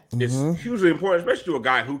is hugely important, especially to a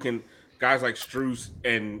guy who can, guys like Strus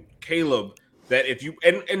and Caleb, that if you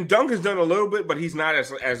and Duncan's done a little bit, but he's not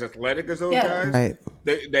as athletic as those guys. Right.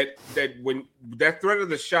 That when that threat of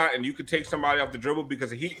the shot and you can take somebody off the dribble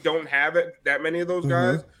because he don't have it that many of those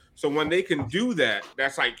guys. So when they can do that,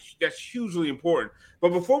 that's hugely important.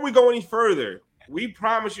 But before we go any further, we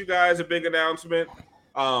promise you guys a big announcement.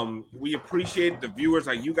 We appreciate the viewers.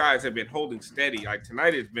 Like, you guys have been holding steady. Like,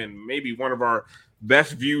 tonight has been maybe one of our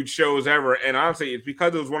best viewed shows ever, and honestly it's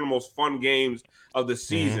because it was one of the most fun games of the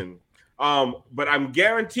season. But I'm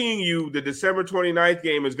guaranteeing you the December 29th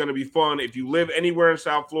game is going to be fun if you live anywhere in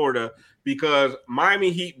South Florida, because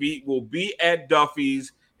Miami Heat Beat will be at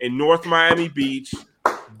Duffy's in North Miami Beach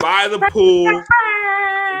by the pool.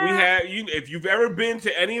 We have if you've ever been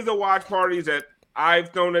to any of the watch parties that I've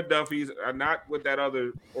thrown at Duffy's, not with that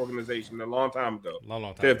other organization, a long time ago. Long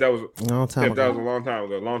time. If that was a long time ago. That was a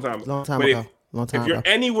long time ago. Long time if you're ago.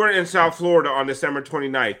 anywhere in South Florida on December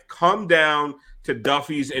 29th, come down to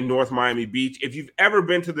Duffy's in North Miami Beach. If you've ever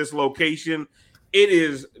been to this location, it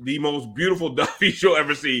is the most beautiful Duffy's you'll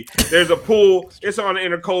ever see. There's a pool. It's on the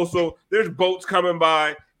Intercoastal. There's boats coming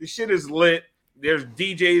by. The shit is lit. There's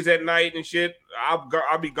DJs at night and shit.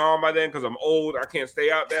 I'll be gone by then because I'm old. I can't stay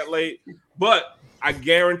out that late. But I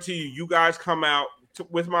guarantee you guys come out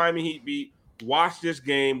with Miami Heat beat. Watch this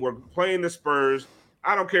game. We're playing the Spurs.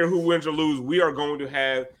 I don't care who wins or lose. We are going to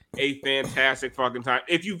have a fantastic fucking time.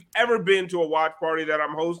 If you've ever been to a watch party that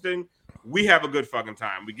I'm hosting, we have a good fucking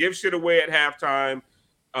time. We give shit away at halftime.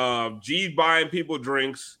 G's buying people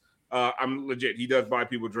drinks. I'm legit. He does buy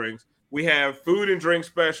people drinks. We have food and drink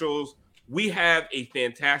specials. We have a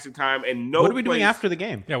fantastic time. And what are we doing after the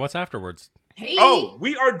game? Yeah, what's afterwards? Hey. Oh,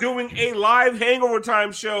 we are doing a live Hangover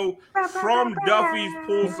Time show from Duffy's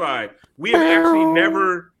poolside. We have actually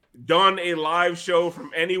never done a live show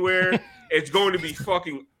from anywhere. It's going to be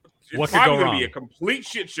fucking. It's probably going to be a complete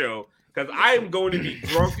shit show because I am going to be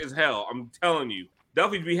drunk as hell. I'm telling you,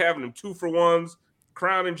 Duffy's be having them 2-for-1s,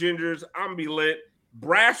 Crown and Gingers. I'm gonna be lit.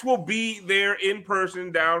 Brass will be there in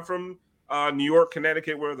person down from New York,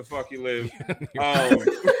 Connecticut, where the fuck you live.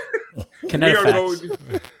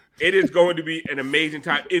 It is going to be an amazing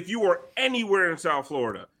time. If you are anywhere in South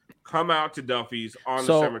Florida, come out to Duffy's on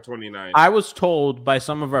December 29th. I was told by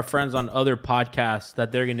some of our friends on other podcasts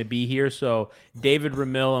that they're going to be here. So David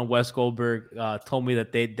Ramil and Wes Goldberg told me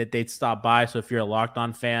that they'd stop by. So if you're a Locked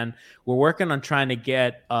On fan, we're working on trying to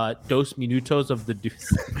get Dos Minutos of the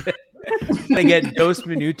Deuces. Dos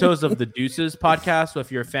Minutos of the Deuces podcast. So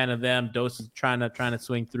if you're a fan of them, Dos is trying to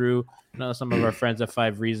swing through. I know some of our friends at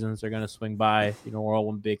 5 Reasons are going to swing by. You know, we're all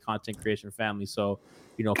one big content creation family. So,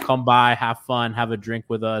 you know, come by, have fun, have a drink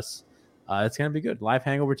with us. It's going to be good. Live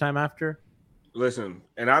Hangover Time after. Listen,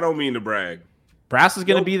 and I don't mean to brag. Brass is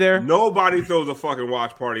going to be there. Nobody throws a fucking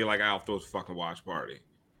watch party like Al throws a fucking watch party.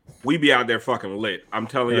 We be out there fucking lit. I'm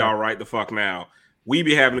telling y'all right the fuck now. We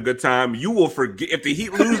be having a good time. You will forget. If the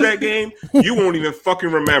Heat lose that game, you won't even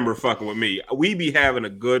fucking remember fucking with me. We be having a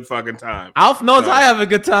good fucking time. Alf knows I have a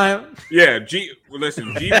good time. Yeah, G will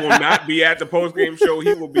not be at the post-game show.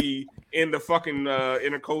 He will be in the fucking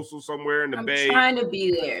Intercoastal somewhere in the Bay. I'm trying to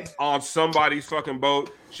be there. On somebody's fucking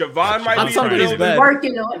boat. Siobhan might be somebody's bed.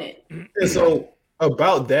 Working on it. And so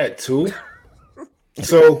about that too.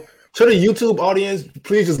 So to the YouTube audience,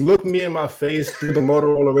 please just look me in my face through the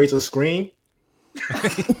Motorola Razr screen.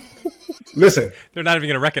 Listen, they're not even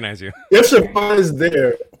gonna recognize you. If Siobhan is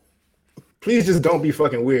there, please just don't be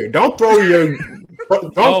fucking weird. Don't throw your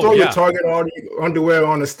your Target underwear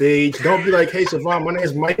on the stage. Don't be like, "Hey, Siobhan, my name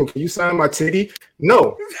is Michael. Can you sign my titty?"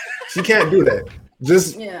 No, she can't do that.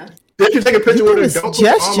 Just if you take a picture with her, don't put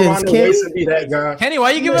your arm around her waist and be that guy. Kenny,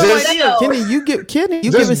 why you giving us ideas? Kenny, you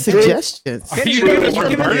giving suggestions. Kenny, you giving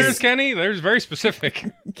us burners, Kenny? There's very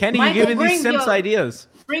specific. Kenny, you giving these Sims ideas.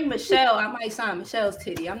 Bring Michelle. I might sign Michelle's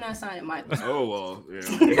titty. I'm not signing Michael. Oh well, yeah.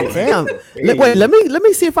 Damn. Wait, let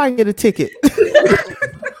me see if I can get a ticket.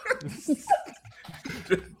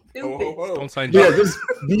 Don't sign. Yeah, just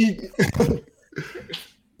be.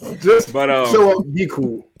 Show up. Be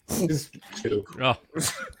cool. Just chill. Oh.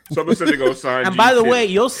 Someone said to go sign. And by the way,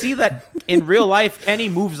 you'll see that in real life, Kenny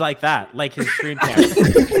moves like that, like his screen camera.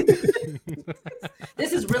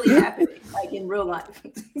 This is really happening, like in real life.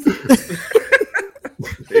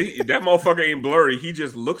 That motherfucker ain't blurry. He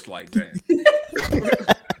just looks like that.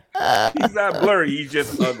 He's not blurry. He's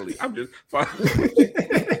just ugly. I'm just.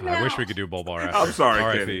 I wish we could do Bull Bar. After. I'm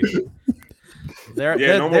sorry, Kenny.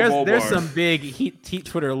 There's some big heat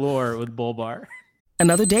Twitter lore with Bull Bar.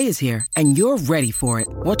 Another day is here, and you're ready for it.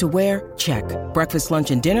 What to wear? Check. Breakfast, lunch,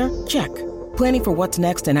 and dinner? Check. Planning for what's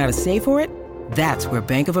next and how to save for it? That's where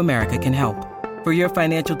Bank of America can help. For your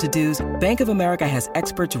financial to-dos, Bank of America has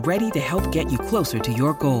experts ready to help get you closer to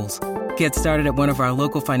your goals. Get started at one of our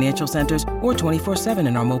local financial centers or 24/7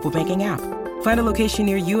 in our mobile banking app. Find a location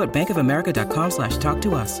near you at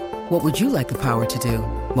bankofamerica.com/talktous. What would you like the power to do?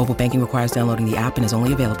 Mobile banking requires downloading the app and is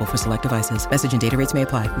only available for select devices. Message and data rates may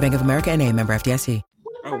apply. Bank of America NA, member FDIC.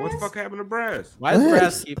 Oh, what the fuck happened to Brass? Why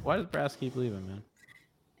does Brass keep leaving, man?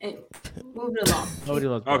 Move it along. Nobody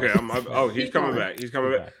loves Okay, he's coming back. He's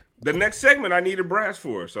coming back. The next segment I needed Brass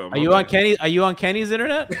for. So Are you on Kenny's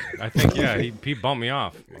internet? I think he bumped me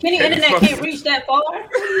off. Kenny's internet can't reach that far. What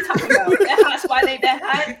are you talking about? That hot spot ain't that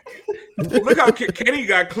high. Look how Kenny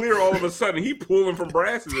got clear all of a sudden. He pulling from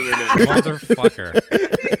Brass's internet.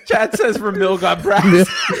 Motherfucker. Chat says Ramil got Brass.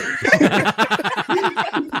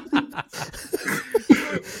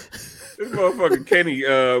 This motherfucker Kenny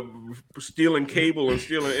stealing cable and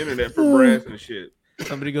stealing internet for Brass and shit.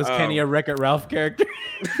 Somebody goes, Kenny, a Wreck-It Ralph character.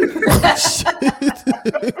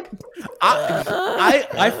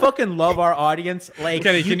 I fucking love our audience. Like,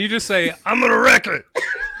 Kenny, can you just say, I'm gonna wreck it?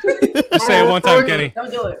 Just say it one time, Kenny.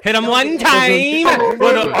 Don't do it. Hit him one time. I'm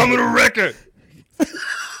gonna wreck it.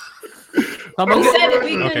 Someone said it. We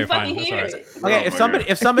couldn't Okay, fucking fine. hear That's it. Okay,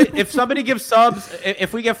 if somebody gives subs,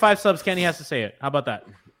 if we get 5 subs, Kenny has to say it. How about that?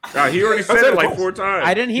 He already said it like 4 times.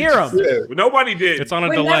 I didn't hear him. Yeah. Nobody did. It's on a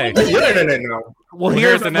We're delay. never gonna hear it. now. We'll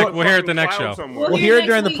hear it the next show. We'll hear it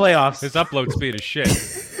during the playoffs. His upload speed is shit.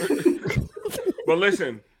 But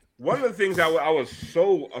listen, one of the things I was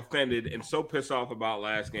so offended and so pissed off about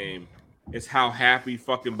last game is how happy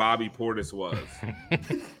fucking Bobby Portis was.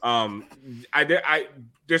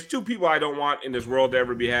 There's 2 people I don't want in this world to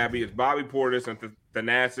ever be happy. It's Bobby Portis and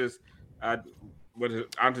Thanasis. What is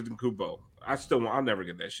it? Antetokounmpo. I'll never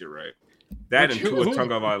get that shit right. That and Tua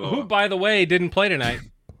Tagovailoa. Who, by the way, didn't play tonight.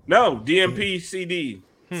 No, DMP CD.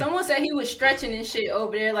 Someone said he was stretching and shit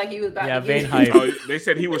over there like he was about to Vane get hype. Oh, they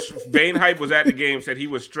said Vane Hype was at the game, said he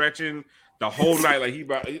was stretching the whole night like he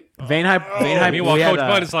about. Vane hype. Meanwhile, Coach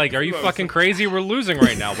Bud is like, are you fucking crazy? We're losing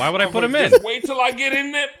right now. Why would I put him in? Just wait till I get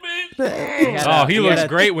in that bitch. He looks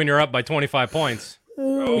great when you're up by 25 points.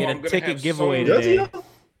 He had a ticket giveaway today.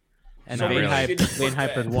 And Vane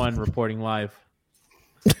Hype had won reporting live.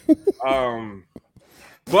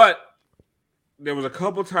 But there was a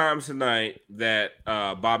couple times tonight that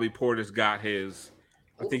Bobby Portis got his.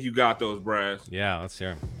 I think you got those, Brass. Yeah, let's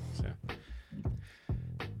hear him.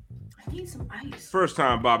 I need some ice. First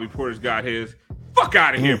time Bobby Portis got his. Fuck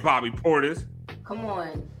out of here, Bobby Portis. Come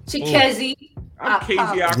on. Chikezi. I'm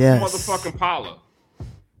KZ Yes. motherfucking Paula.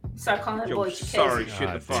 Start calling that boy Chikezi. Sorry,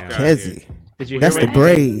 shit the fuck out of Kezi. here. Did you That's hear the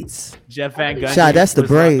braids. Jeff Van Gundy? Shot, that's the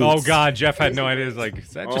was like, braids. Oh, God, Jeff had no idea. Is that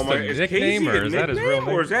just a is nickname, KZ or is that his real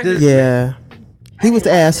or is name? that his Yeah. He was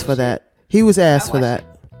asked for that.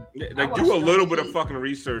 Like, do a little bit of fucking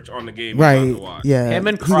research on the game. Right. Yeah. Him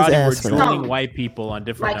and he was Crotty were asked for that. joining white people on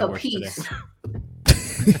different Like a networks piece.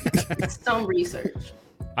 today. Some research.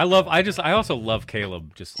 I also love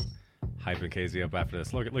Caleb just hyping KZ up after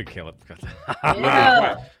this. Look at Caleb.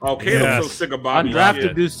 Yeah. Oh, Caleb's Yes. so sick of Bobby. Undrafted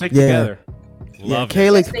shit. dudes stick Yeah. together. Yeah, Love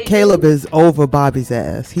it. Caleb is over Bobby's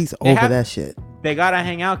ass. He's over that shit. They gotta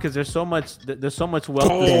hang out because there's so much wealth.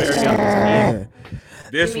 Oh, to bury on this game.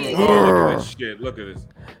 This one, look at this shit. Look at this.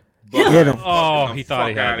 Get him. Oh, he thought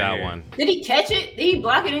he Fuck had outta that here. one. Did he catch it? Did he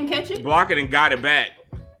block it and catch it? Block it and got it back.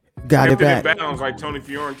 Got it Kept back. in bounds, like Tony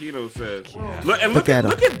Fiorentino says. Yeah. Look at him.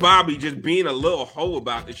 look at Bobby just being a little hoe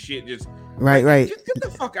about this shit. Just Right. Just get the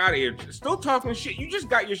fuck out of here. Still talking shit. You just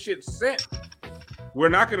got your shit sent. We're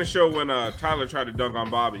not going to show when Tyler tried to dunk on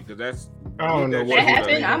Bobby because that's. I don't know That what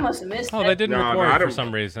happened? I must have missed Oh, that. they didn't No, record I it for don't-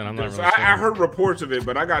 some reason. I'm not really sure. I heard reports of it,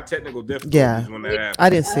 but I got technical difficulties Yeah. when that happened. I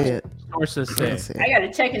didn't see it. Sources I say. didn't see I it. got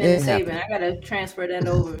to check it It in didn't saving. happen. I got to transfer that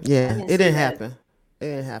over. Yeah, I it see didn't that. happen. It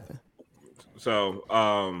didn't happen. So,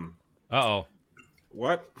 Uh-oh.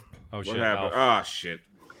 what? Oh, What shit. happened? Alf. Oh, shit.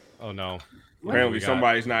 Oh, no. Apparently we got?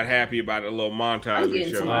 somebody's not happy about a little montage I'm we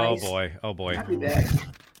getting showed. some Oh, ice. boy. Oh, boy. I'll be back.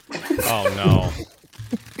 Oh, no.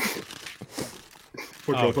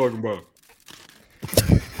 What y'all talking about?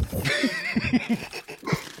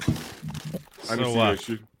 I didn't see that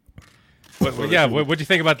shit. What'd you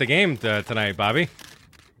think about the game tonight, Bobby?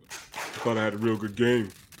 Thought I had a real good game.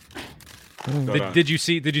 Did you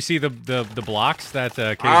see the blocks that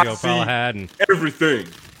I KZ see Opala had? And everything.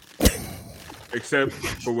 Except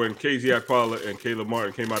for when KZ Akpala and Caleb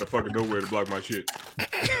Martin came out of fucking nowhere to block my shit.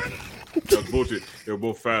 That was bullshit. They were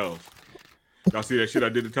both fouls. Y'all see that shit I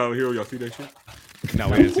did to Tyler Hero? Y'all see that shit? no,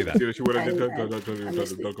 we didn't see that. See that shit? What I did?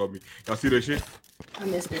 Dunk on me. Y'all see that shit? I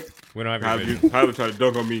missed it. We don't have your video. Tyler tried to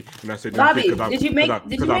dunk on me, and I said, Bobby, "Because I'm- did you make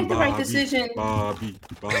because the I'm right Bobby, decision? Bobby.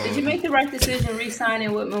 Did you make the right decision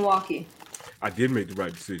re-signing with Milwaukee? I did make the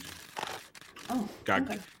right decision. Oh, Got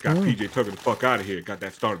okay. PJ Tucker the fuck out of here. Got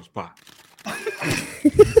that starting spot.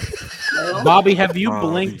 Well, Bobby, have you Bobby,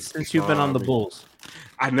 blinked since you've been on the Bobby. Bulls?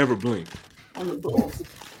 I never blink. on the Bulls.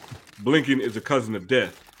 Blinking is a cousin of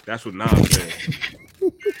death. That's what Nas said.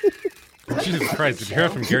 Jesus Christ! Did you hear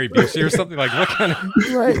it from Gary Busey or something? Like what kind of?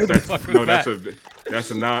 That's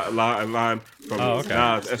a line from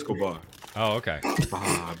Nas Escobar. Oh, okay.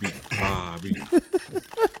 Bobby.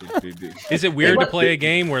 Is it weird to play a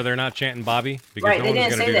game where they're not chanting Bobby? Because Right, no they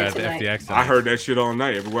one's didn't going to do say that that at tonight. FDX tonight. I heard that shit all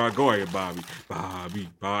night. Everywhere I go, I hear Bobby.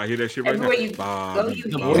 I hear that shit right Everywhere now. you Bobby. go, you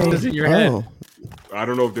The hear it. voices in your head. Oh, I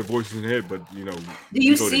don't know if their voices in the head, but you know. Do we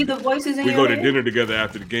you go see to- the voices in We your go to head? dinner together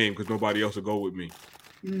after the game because nobody else will go with me.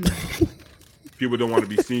 People don't want to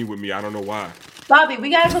be seen with me. I don't know why. Bobby, we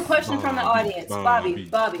got a question from the audience. Bobby.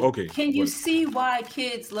 Okay. Can you see why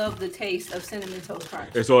kids love the taste of Cinnamon Toast Crunch?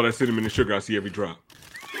 It's all that cinnamon and sugar. I see every drop.